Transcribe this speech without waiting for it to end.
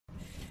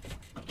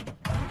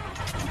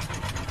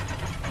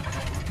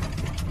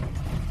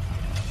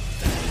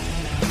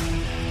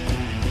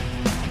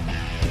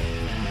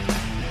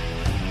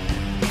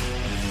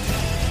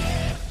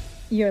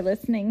You're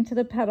listening to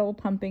the Pedal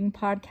Pumping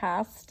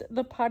Podcast,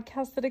 the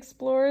podcast that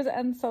explores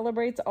and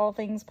celebrates all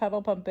things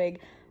pedal pumping.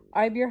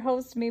 I'm your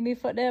host, Mimi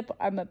Footnip.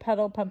 I'm a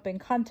pedal pumping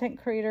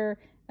content creator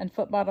and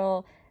foot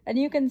model, and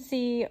you can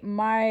see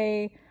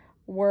my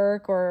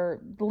work or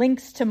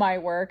links to my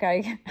work,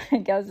 I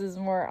guess is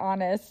more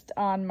honest,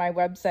 on my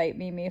website,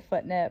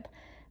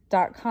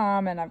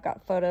 mimifootnip.com, and I've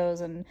got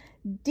photos and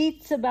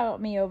deets about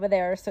me over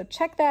there, so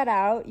check that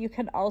out. You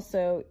can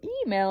also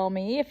email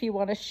me if you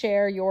want to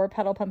share your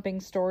pedal pumping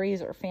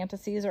stories or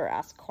fantasies or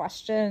ask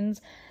questions.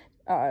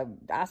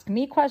 Ask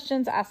me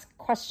questions, ask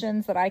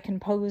questions that I can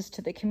pose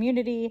to the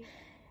community.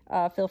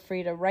 Feel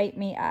free to write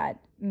me at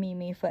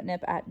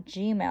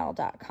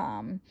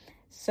mimifootnip@gmail.com.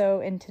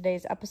 So in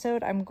today's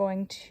episode, I'm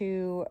going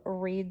to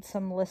read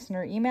some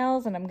listener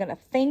emails, and I'm going to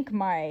thank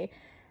my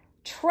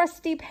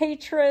trusty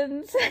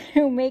patrons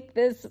who make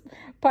this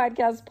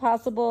podcast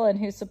possible and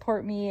who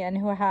support me and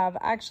who have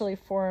actually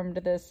formed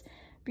this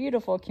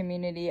beautiful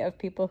community of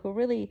people who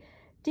really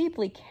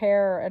deeply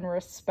care and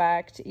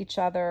respect each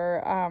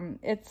other.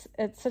 It's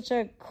such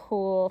a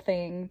cool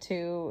thing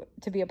to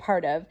be a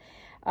part of.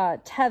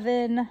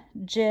 Tevin,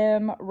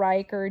 Jim,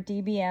 Riker,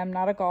 DBM,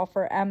 Not a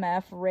Golfer,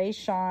 MF, Ray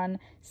Sean,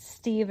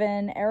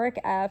 Steven, Eric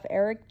F,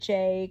 Eric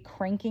J,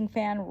 Cranking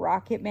Fan,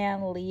 Rocket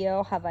Man,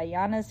 Leo,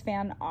 Havaianas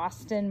Fan,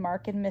 Austin,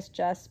 Mark and Miss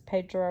Jess,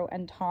 Pedro,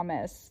 and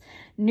Thomas.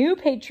 New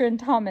patron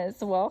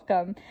Thomas,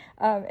 welcome.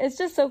 It's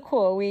just so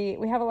cool.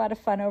 We have a lot of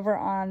fun over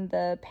on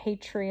the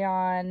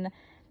Patreon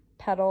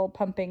Pedal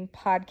Pumping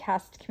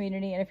Podcast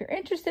community, and if you're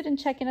interested in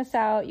checking us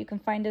out, you can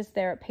find us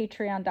there at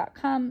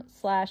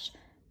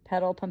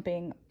patreon.com/Pedal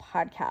Pumping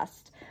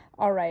Podcast.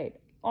 All right,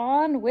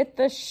 on with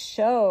the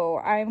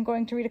show. I'm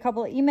going to read a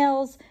couple of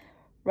emails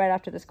right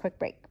after this quick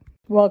break.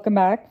 Welcome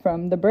back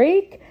from the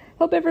break.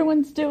 Hope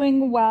everyone's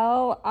doing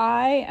well.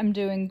 I am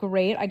doing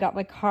great. I got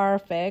my car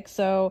fixed.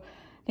 So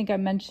I think I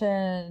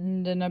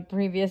mentioned in a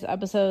previous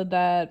episode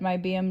that my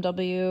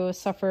BMW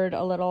suffered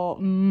a little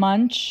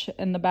munch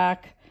in the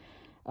back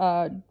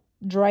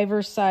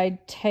driver's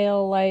side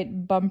tail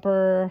light,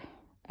 bumper,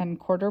 and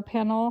quarter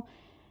panel.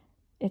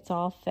 It's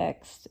all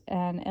fixed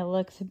and it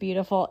looks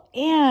beautiful.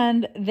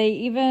 And they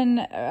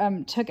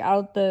even took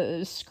out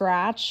the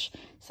scratch.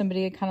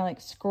 Somebody had kind of like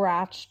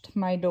scratched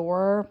my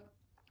door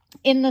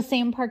in the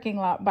same parking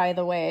lot, by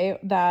the way,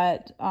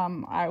 that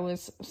I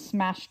was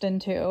smashed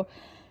into.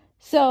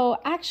 So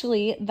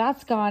actually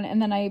that's gone. And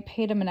then I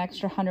paid him an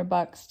extra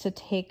 $100 to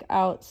take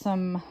out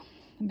some,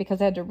 because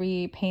I had to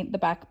repaint the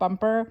back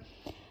bumper.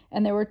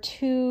 And there were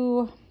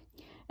two,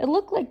 it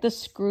looked like the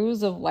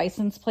screws of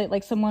license plate,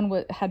 like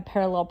someone had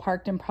parallel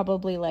parked and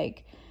probably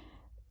like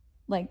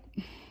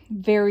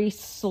very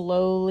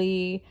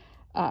slowly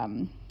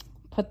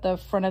put the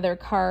front of their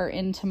car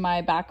into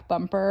my back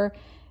bumper.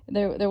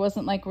 There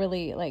wasn't like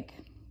really like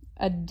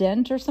a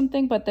dent or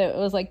something, but it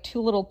was like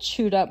two little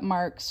chewed up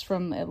marks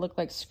from, it looked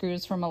like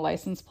screws from a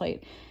license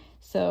plate.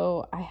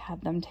 So I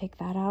had them take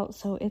that out.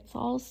 So it's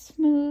all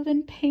smooth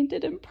and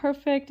painted and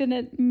perfect, and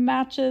it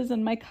matches,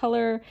 and my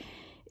color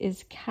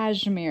is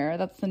cashmere.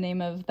 That's the name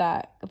of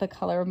the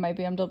color of my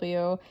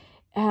BMW.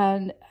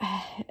 And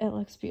it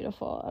looks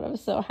beautiful. And I'm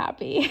so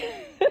happy.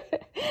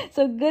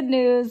 So good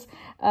news.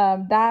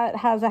 That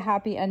has a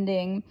happy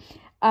ending.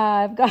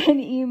 I've got an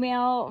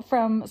email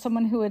from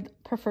someone who would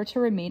prefer to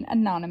remain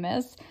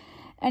anonymous.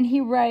 And he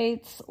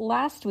writes,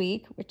 last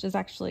week, which is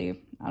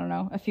actually, I don't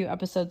know, a few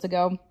episodes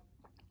ago,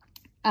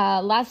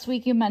 last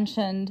week you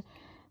mentioned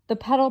the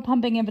pedal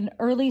pumping of an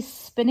early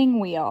spinning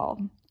wheel.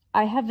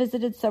 I have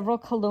visited several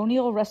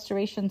colonial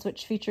restorations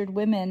which featured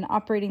women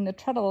operating the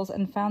treadles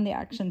and found the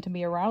action to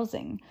be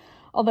arousing.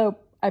 Although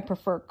I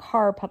prefer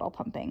car pedal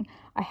pumping,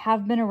 I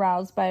have been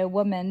aroused by a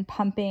woman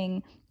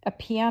pumping a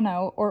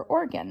piano or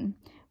organ.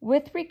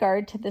 With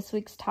regard to this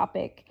week's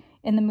topic,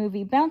 in the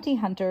movie Bounty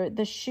Hunter,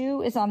 the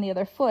shoe is on the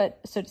other foot,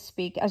 so to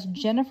speak, as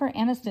Jennifer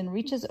Aniston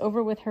reaches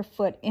over with her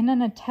foot in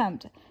an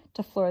attempt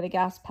to floor the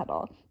gas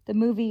pedal. The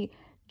movie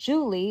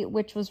Julie,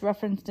 which was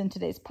referenced in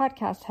today's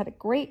podcast, had a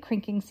great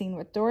cranking scene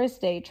with Doris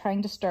Day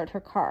trying to start her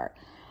car.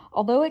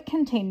 Although it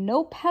contained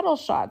no pedal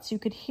shots, you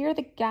could hear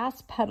the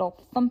gas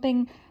pedal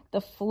thumping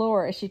the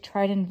floor as she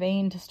tried in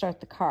vain to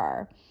start the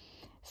car.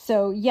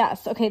 So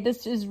yes, okay,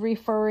 this is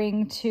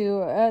referring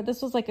to,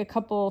 this was like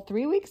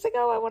 3 weeks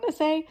ago, I want to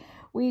say.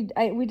 We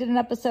did an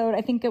episode,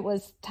 I think it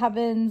was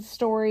Tevin's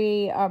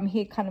story. He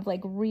had kind of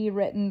like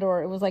rewritten,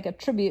 or it was like a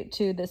tribute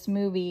to this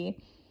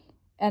movie.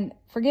 And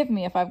forgive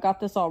me if I've got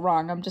this all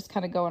wrong. I'm just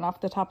kind of going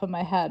off the top of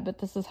my head, but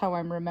this is how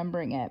I'm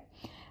remembering it.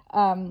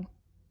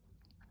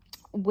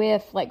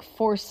 With like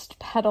forced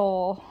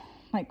pedal,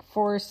 like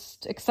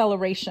forced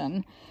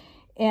acceleration.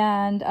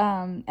 And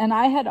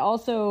I had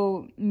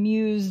also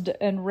mused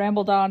and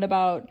rambled on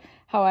about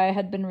how I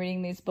had been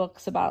reading these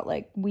books about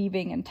like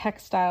weaving and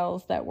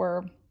textiles that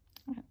were,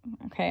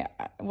 okay,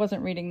 I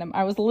wasn't reading them.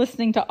 I was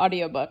listening to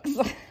audiobooks.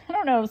 I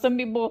don't know. Some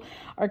people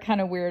are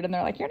kind of weird and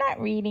they're like, you're not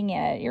reading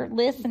it, you're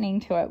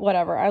listening to it,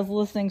 whatever. I was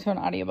listening to an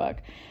audiobook.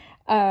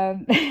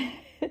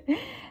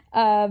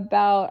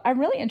 About, I'm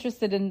really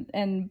interested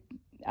in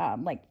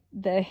like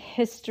the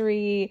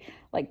history,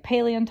 like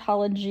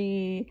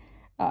paleontology,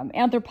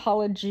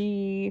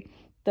 anthropology,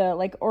 the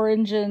like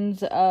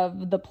origins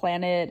of the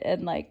planet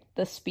and like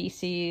the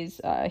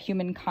species,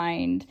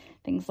 humankind,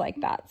 things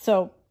like that.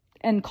 So,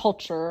 and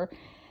culture.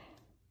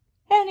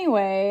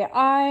 Anyway,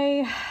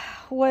 I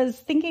was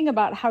thinking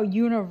about how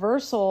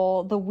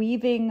universal the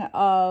weaving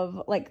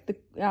of like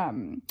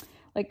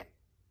like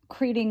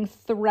creating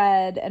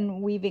thread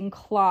and weaving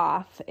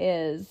cloth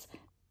is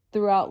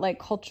throughout like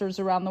cultures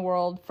around the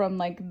world from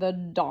like the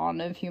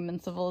dawn of human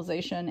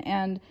civilization.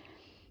 And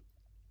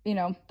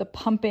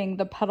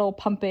the pedal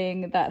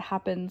pumping that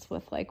happens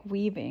with like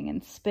weaving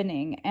and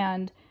spinning.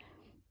 And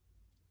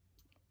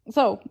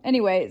so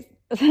anyways,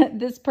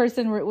 this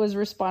person was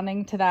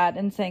responding to that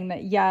and saying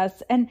that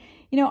yes. And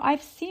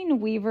I've seen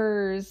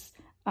weavers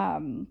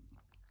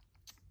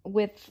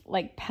with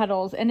like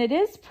pedals, and it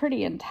is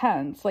pretty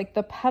intense. Like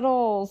the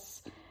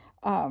pedals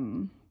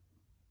aren't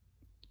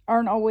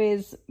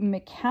always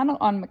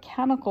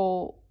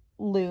mechanical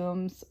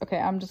looms. Okay,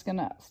 I'm just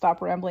gonna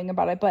stop rambling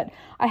about it, but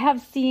I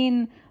have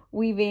seen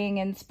weaving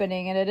and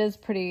spinning, and it is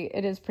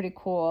pretty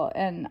cool.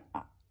 And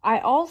I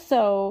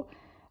also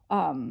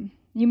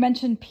you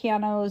mentioned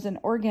pianos and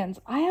organs.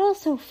 I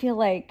also feel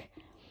like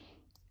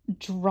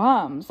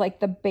drums, like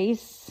the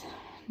bass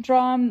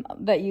drum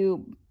that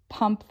you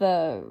pump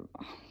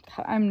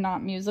I'm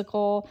not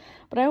musical,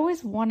 but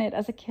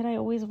as a kid, I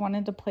always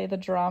wanted to play the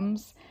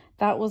drums.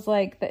 That was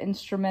like the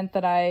instrument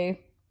that I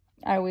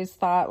always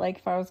thought, like,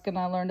 if I was going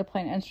to learn to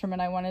play an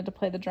instrument, I wanted to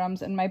play the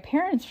drums. And my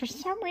parents, for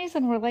some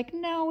reason, were like,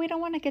 no, we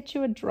don't want to get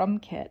you a drum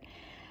kit.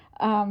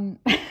 I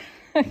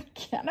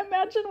can't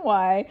imagine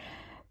why.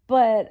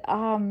 But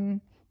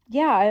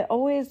yeah, I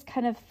always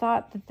kind of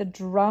thought that the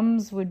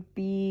drums would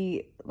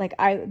be like,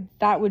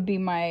 that would be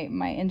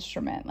my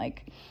instrument.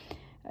 Like,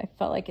 I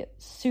felt like it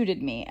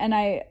suited me. And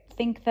I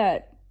think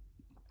that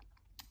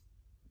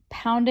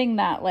pounding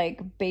that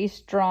like bass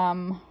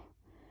drum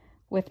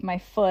with my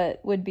foot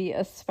would be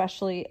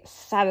especially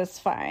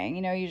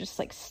satisfying. You're just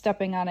like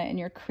stepping on it and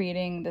you're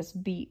creating this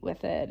beat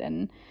with it,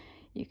 and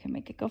you can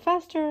make it go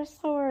faster,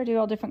 slower, do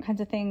all different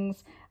kinds of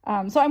things.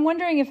 So I'm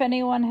wondering if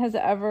anyone has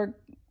ever,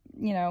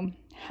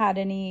 had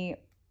any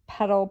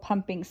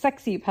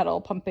sexy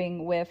pedal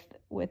pumping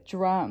with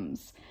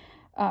drums.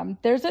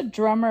 There's a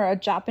drummer, a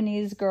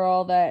Japanese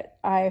girl that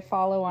I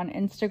follow on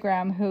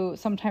Instagram who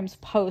sometimes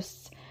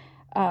posts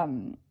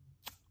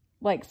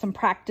like some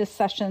practice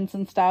sessions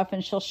and stuff,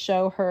 and she'll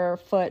show her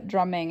foot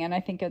drumming, and I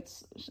think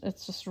it's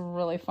just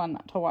really fun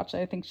to watch.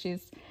 I think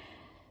she's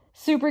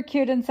super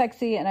cute and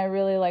sexy, and I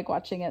really like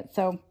watching it.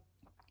 So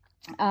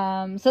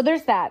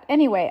there's that.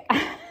 Anyway,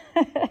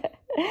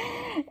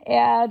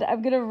 and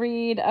I'm gonna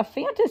read a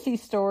fantasy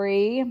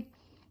story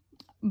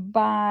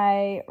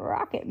by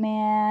Rocket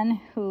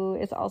Man, who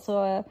is also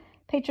a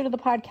patron of the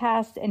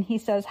podcast, and he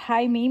says,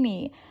 "Hi,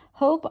 Mimi.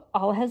 Hope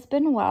all has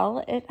been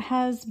well. It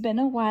has been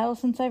a while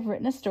since I've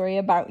written a story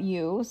about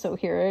you, so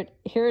here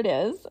it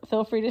is.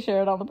 Feel free to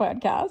share it on the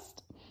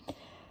podcast.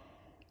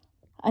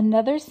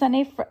 Another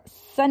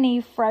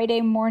sunny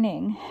Friday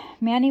morning.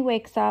 Manny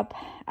wakes up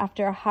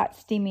after a hot,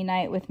 steamy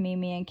night with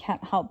Mimi and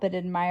can't help but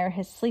admire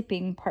his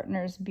sleeping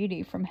partner's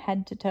beauty from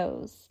head to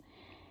toes.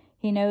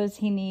 He knows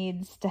he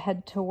needs to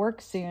head to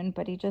work soon,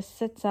 but he just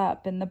sits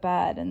up in the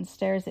bed and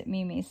stares at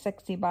Mimi's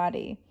sexy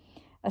body,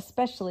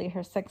 especially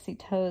her sexy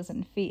toes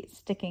and feet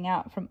sticking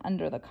out from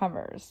under the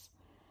covers.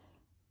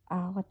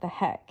 "Oh, what the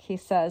heck," he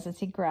says as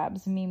he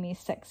grabs Mimi's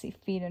sexy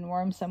feet and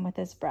warms them with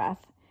his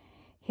breath.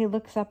 He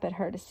looks up at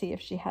her to see if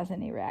she has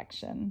any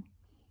reaction.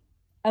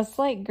 A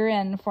slight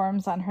grin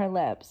forms on her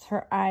lips,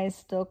 her eyes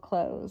still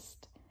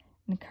closed.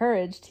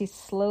 Encouraged, he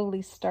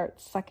slowly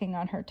starts sucking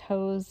on her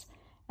toes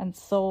and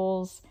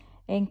soles,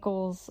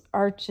 ankles,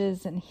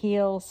 arches, and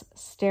heels,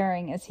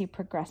 staring as he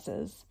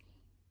progresses.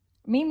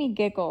 Mimi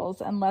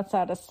giggles and lets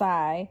out a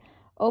sigh,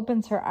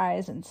 opens her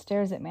eyes and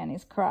stares at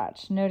Manny's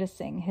crotch,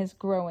 noticing his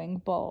growing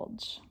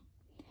bulge.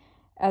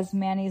 As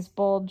Manny's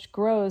bulge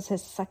grows,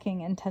 his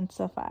sucking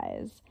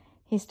intensifies.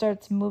 He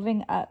starts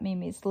moving up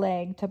Mimi's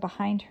leg to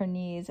behind her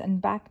knees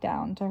and back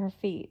down to her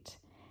feet.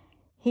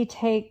 He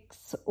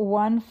takes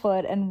one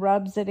foot and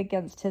rubs it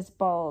against his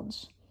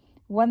bulge.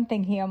 One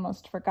thing he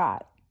almost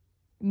forgot.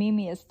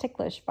 Mimi is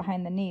ticklish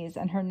behind the knees,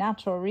 and her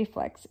natural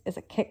reflex is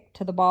a kick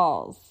to the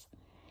balls.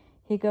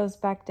 He goes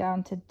back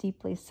down to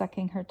deeply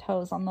sucking her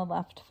toes on the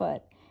left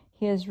foot.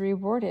 He is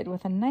rewarded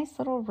with a nice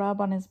little rub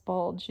on his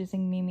bulge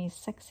using Mimi's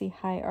sexy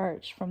high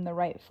arch from the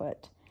right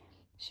foot.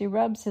 She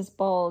rubs his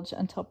bulge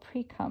until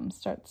pre-cum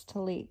starts to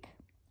leak,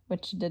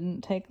 which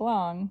didn't take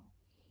long.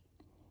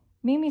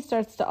 Mimi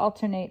starts to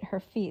alternate her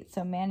feet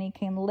so Manny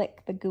can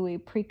lick the gooey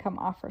pre-cum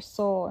off her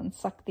sole and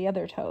suck the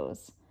other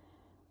toes.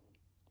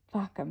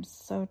 Fuck, I'm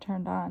so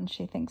turned on,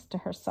 she thinks to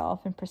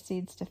herself, and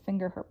proceeds to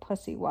finger her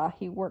pussy while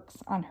he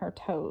works on her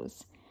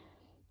toes.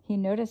 He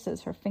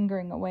notices her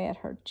fingering away at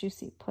her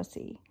juicy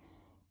pussy.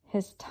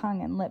 His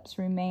tongue and lips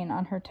remain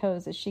on her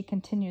toes as she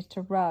continues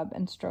to rub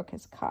and stroke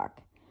his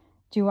cock.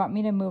 "Do you want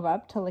me to move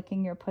up to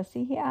licking your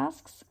pussy?" he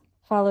asks,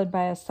 followed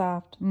by a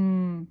soft,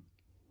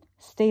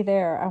 Stay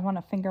there. I want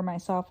to finger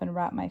myself and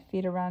wrap my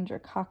feet around your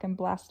cock and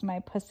blast my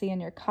pussy in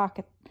your cock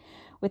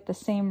with the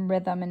same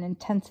rhythm and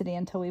intensity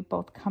until we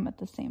both come at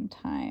the same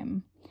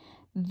time.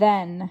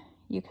 Then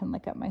you can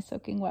lick up my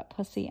soaking wet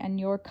pussy and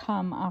your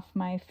cum off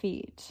my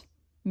feet,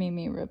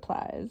 Mimi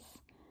replies.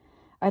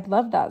 I'd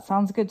love that.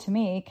 Sounds good to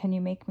me. Can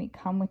you make me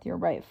come with your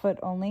right foot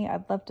only?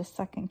 I'd love to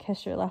suck and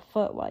kiss your left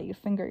foot while you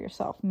finger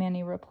yourself,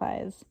 Manny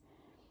replies.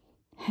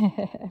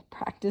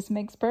 Practice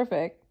makes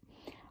perfect.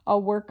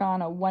 I'll work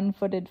on a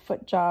one-footed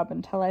foot job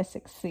until I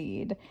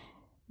succeed,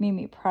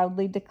 Mimi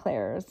proudly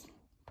declares.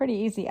 Pretty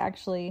easy,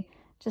 actually.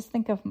 Just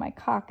think of my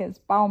cock as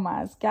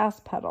Bauma's gas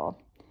pedal.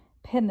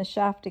 Pin the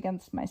shaft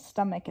against my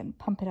stomach and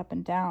pump it up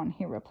and down,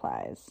 he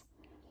replies.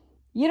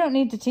 You don't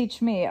need to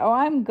teach me. Oh,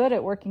 I'm good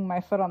at working my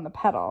foot on the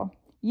pedal.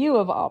 You,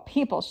 of all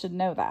people, should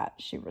know that,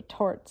 she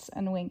retorts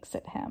and winks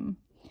at him.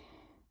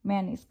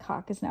 Manny's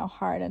cock is now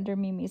hard under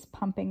Mimi's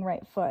pumping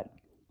right foot,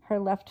 her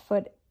left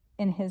foot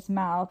in his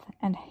mouth,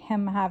 and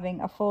him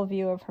having a full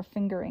view of her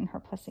fingering her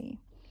pussy.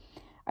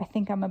 I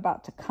think I'm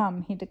about to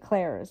come, he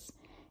declares.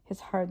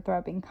 His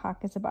hard-throbbing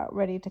cock is about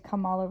ready to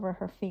come all over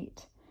her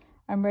feet.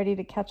 I'm ready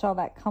to catch all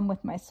that cum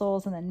with my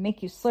soles and then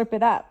make you slurp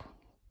it up.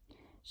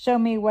 Show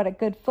me what a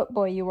good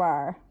footboy you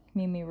are,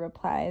 Mimi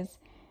replies.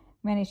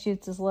 Manny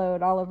shoots his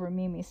load all over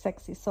Mimi's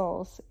sexy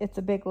soles. It's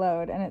a big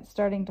load, and it's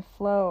starting to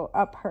flow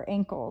up her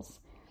ankles.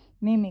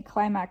 Mimi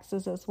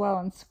climaxes as well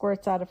and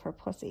squirts out of her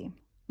pussy.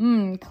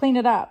 Clean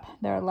it up.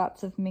 There are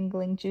lots of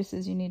mingling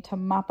juices you need to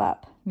mop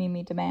up,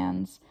 Mimi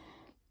demands.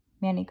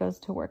 Manny goes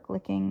to work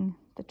licking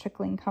the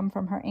trickling cum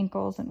from her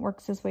ankles and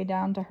works his way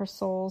down to her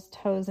soles,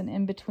 toes, and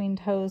in between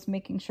toes,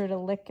 making sure to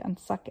lick and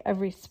suck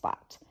every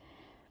spot.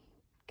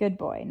 Good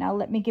boy. Now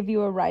let me give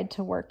you a ride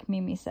to work,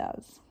 Mimi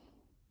says.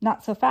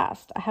 Not so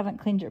fast. I haven't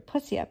cleaned your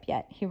pussy up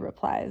yet, he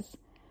replies.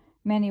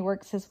 Manny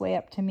works his way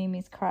up to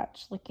Mimi's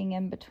crotch, licking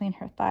in between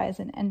her thighs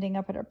and ending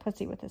up at her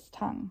pussy with his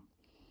tongue.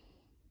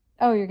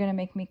 Oh, you're going to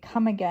make me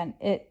come again,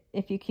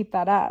 if you keep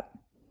that up,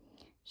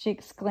 she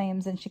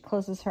exclaims, and she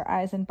closes her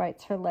eyes and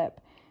bites her lip.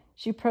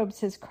 She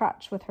probes his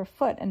crotch with her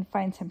foot and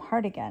finds him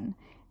hard again.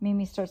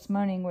 Mimi starts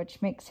moaning,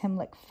 which makes him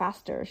lick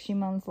faster. She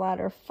moans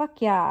louder,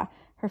 fuck yeah.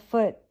 Her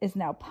foot is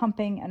now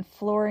pumping and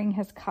flooring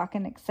his cock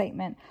in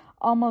excitement,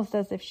 almost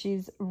as if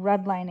she's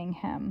redlining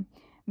him.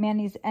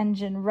 Manny's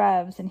engine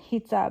revs and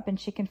heats up, and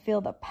she can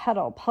feel the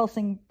pedal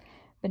pulsing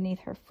beneath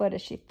her foot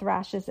as she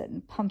thrashes it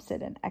and pumps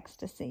it in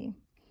ecstasy.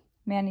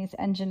 Manny's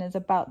engine is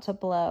about to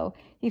blow.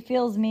 He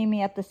feels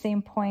Mimi at the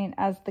same point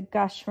as the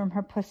gush from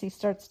her pussy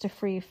starts to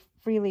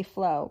freely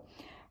flow.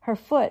 Her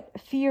foot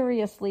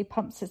furiously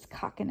pumps his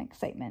cock in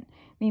excitement.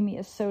 Mimi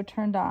is so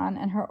turned on,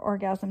 and her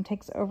orgasm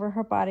takes over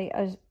her body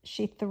as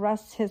she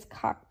thrusts his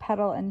cock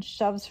pedal and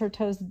shoves her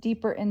toes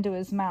deeper into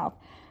his mouth,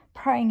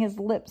 prying his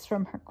lips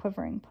from her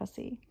quivering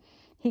pussy.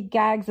 He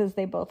gags as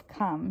they both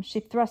come. She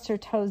thrusts her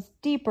toes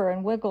deeper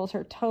and wiggles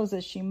her toes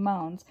as she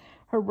moans,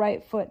 her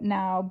right foot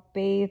now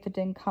bathed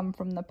in cum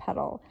from the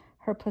pedal.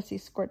 Her pussy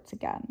squirts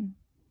again.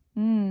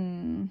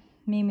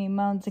 Mimi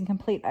moans in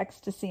complete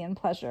ecstasy and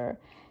pleasure.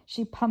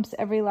 She pumps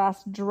every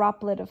last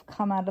droplet of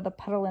cum out of the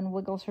pedal and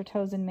wiggles her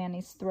toes in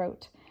Manny's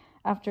throat.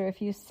 After a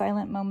few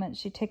silent moments,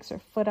 she takes her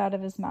foot out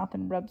of his mouth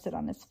and rubs it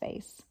on his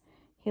face.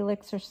 He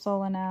licks her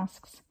sole and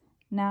asks,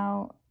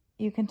 Now,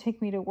 you can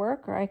take me to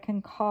work, or I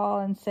can call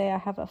and say I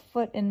have a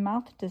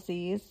foot-and-mouth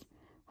disease,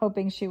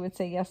 hoping she would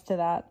say yes to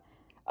that.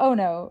 Oh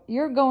no,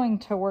 you're going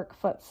to work,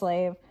 foot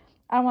slave.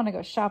 I want to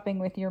go shopping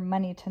with your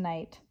money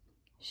tonight.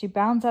 She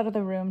bounds out of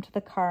the room to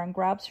the car and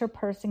grabs her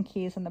purse and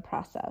keys in the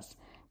process,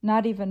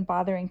 not even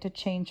bothering to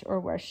change or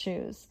wear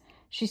shoes.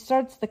 She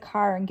starts the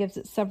car and gives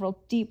it several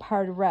deep,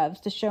 hard revs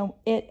to show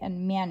it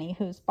and Manny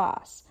who's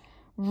boss.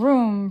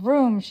 Vroom,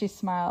 vroom, she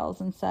smiles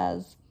and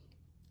says,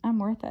 I'm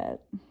worth it.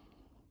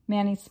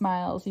 Manny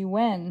smiles. You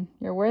win.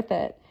 You're worth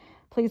it.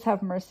 Please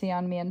have mercy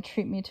on me and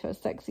treat me to a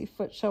sexy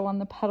foot show on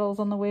the pedals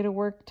on the way to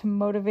work to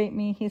motivate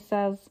me, he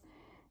says.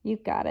 You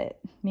got it.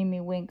 Mimi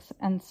winks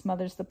and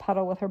smothers the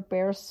pedal with her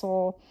bare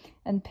sole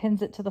and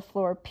pins it to the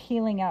floor,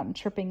 peeling out and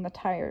tripping the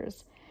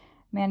tires.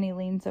 Manny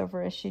leans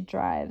over as she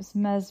drives,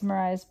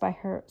 mesmerized by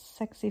her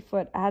sexy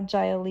foot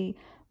agilely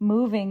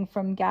moving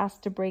from gas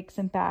to brakes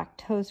and back,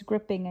 toes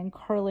gripping and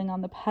curling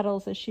on the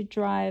pedals as she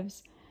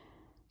drives.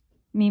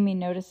 Mimi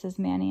notices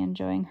Manny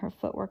enjoying her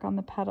footwork on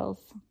the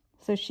pedals,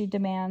 so she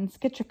demands,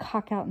 Get your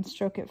cock out and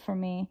stroke it for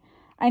me.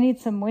 I need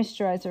some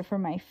moisturizer for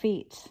my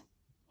feet.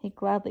 He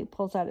gladly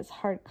pulls out his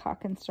hard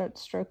cock and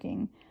starts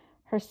stroking.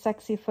 Her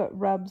sexy foot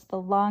rubs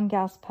the long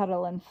gas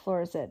pedal and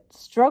floors it.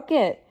 Stroke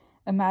it!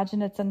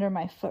 Imagine it's under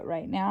my foot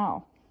right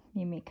now,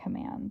 Mimi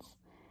commands.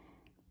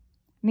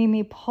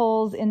 Mimi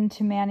pulls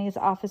into Manny's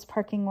office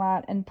parking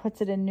lot and puts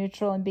it in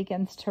neutral and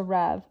begins to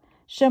rev.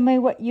 Show me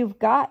what you've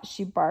got,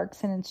 she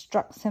barks and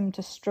instructs him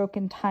to stroke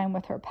in time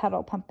with her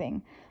pedal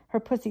pumping. Her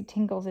pussy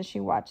tingles as she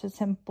watches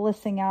him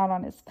blissing out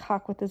on his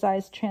cock with his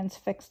eyes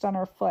transfixed on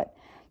her foot.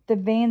 The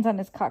veins on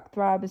his cock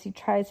throb as he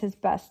tries his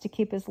best to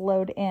keep his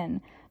load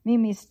in.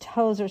 Mimi's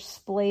toes are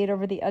splayed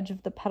over the edge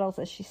of the pedals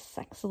as she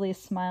sexily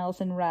smiles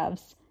and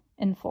revs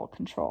in full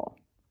control.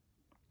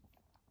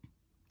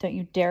 Don't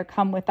you dare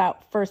come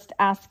without first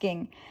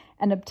asking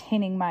and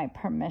obtaining my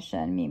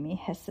permission, Mimi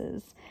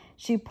hisses.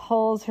 She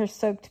pulls her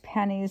soaked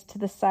panties to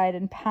the side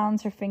and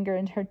pounds her finger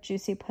into her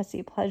juicy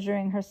pussy,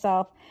 pleasuring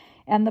herself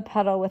and the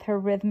pedal with her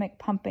rhythmic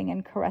pumping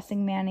and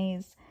caressing.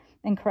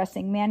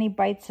 Manny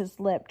bites his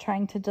lip,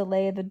 trying to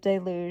delay the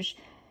deluge,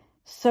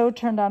 so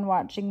turned on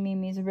watching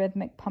Mimi's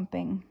rhythmic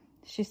pumping.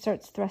 She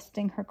starts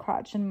thrusting her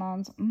crotch and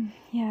moans,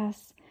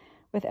 yes,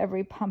 with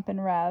every pump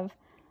and rev.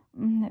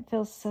 It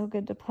feels so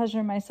good to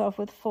pleasure myself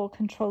with full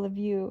control of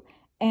you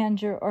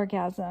and your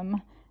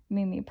orgasm,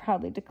 Mimi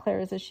proudly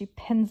declares as she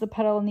pins the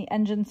pedal and the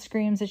engine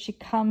screams as she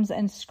comes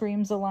and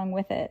screams along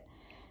with it.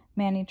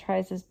 Manny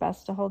tries his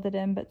best to hold it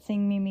in, but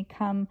seeing Mimi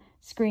come,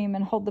 scream,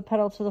 and hold the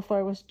pedal to the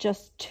floor was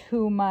just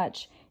too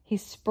much. He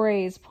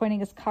sprays, pointing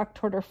his cock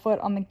toward her foot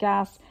on the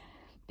gas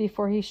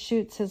before he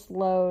shoots his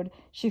load.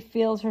 She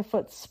feels her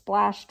foot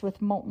splashed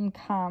with molten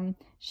cum.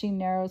 She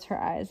narrows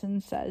her eyes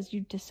and says,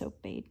 "You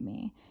disobeyed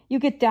me. You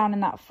get down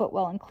in that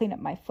footwell and clean up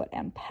my foot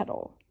and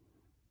pedal."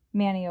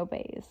 Manny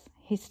obeys.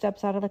 He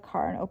steps out of the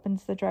car and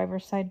opens the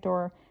driver's side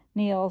door,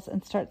 kneels,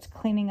 and starts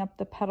cleaning up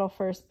the pedal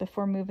first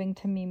before moving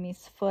to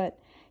Mimi's foot,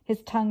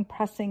 his tongue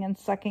pressing and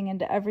sucking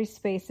into every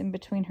space in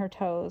between her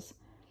toes.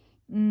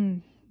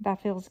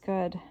 That feels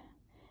good.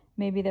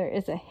 Maybe there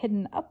is a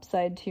hidden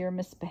upside to your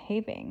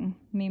misbehaving,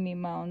 Mimi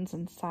moans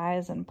and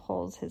sighs and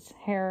pulls his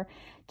hair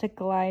to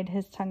glide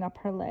his tongue up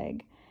her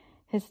leg.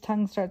 His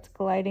tongue starts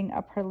gliding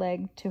up her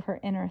leg to her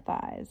inner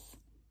thighs.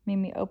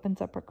 Mimi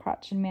opens up her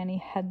crotch and Manny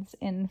heads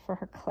in for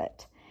her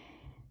clit.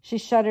 She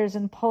shudders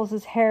and pulls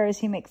his hair as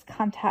he makes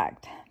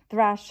contact,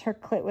 thrashed her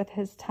clit with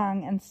his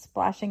tongue and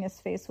splashing his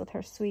face with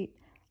her sweet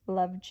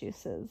love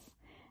juices.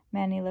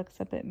 Manny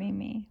looks up at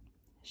Mimi.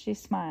 She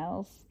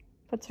smiles,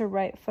 puts her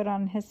right foot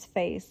on his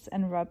face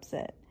and rubs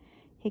it.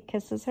 He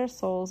kisses her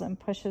soles and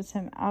pushes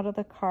him out of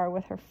the car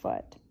with her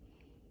foot.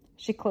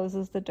 She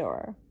closes the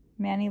door.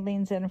 Manny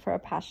leans in for a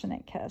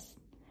passionate kiss.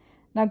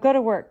 "Now go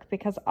to work,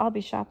 because I'll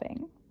be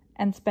shopping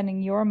and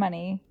spending your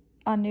money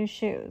on new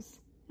shoes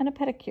and a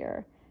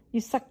pedicure. You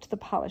sucked the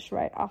polish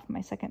right off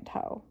my second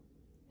toe,"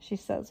 she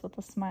says with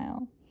a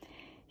smile.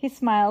 He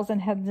smiles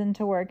and heads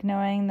into work,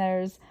 knowing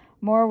there's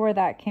more where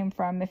that came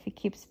from if he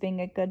keeps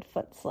being a good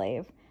foot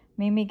slave.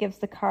 Mimi gives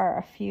the car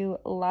a few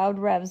loud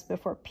revs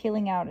before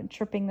peeling out and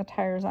tripping the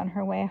tires on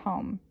her way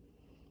home.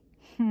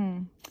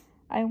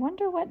 I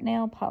wonder what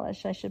nail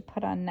polish I should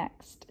put on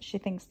next, she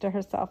thinks to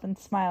herself and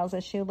smiles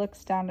as she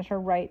looks down at her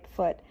right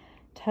foot,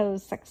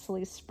 toes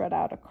sexily spread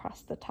out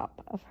across the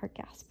top of her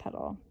gas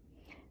pedal.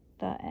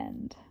 The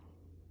end.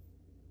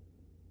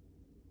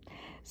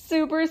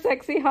 Super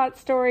sexy hot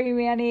story,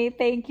 Manny.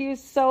 Thank you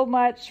so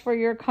much for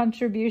your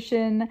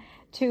contribution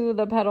to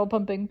the Pedal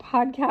Pumping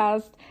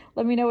Podcast.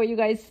 Let me know what you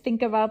guys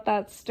think about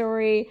that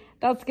story.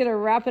 That's going to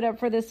wrap it up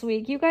for this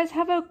week. You guys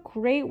have a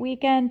great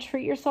weekend.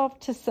 Treat yourself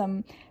to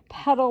some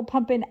pedal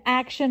pumping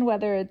action,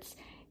 whether it's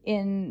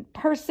in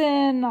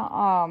person,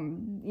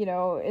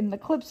 in the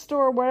clip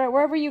store,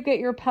 wherever you get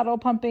your pedal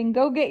pumping.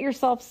 Go get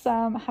yourself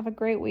some. Have a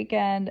great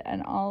weekend,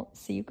 and I'll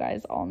see you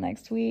guys all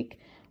next week.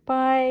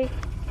 Bye.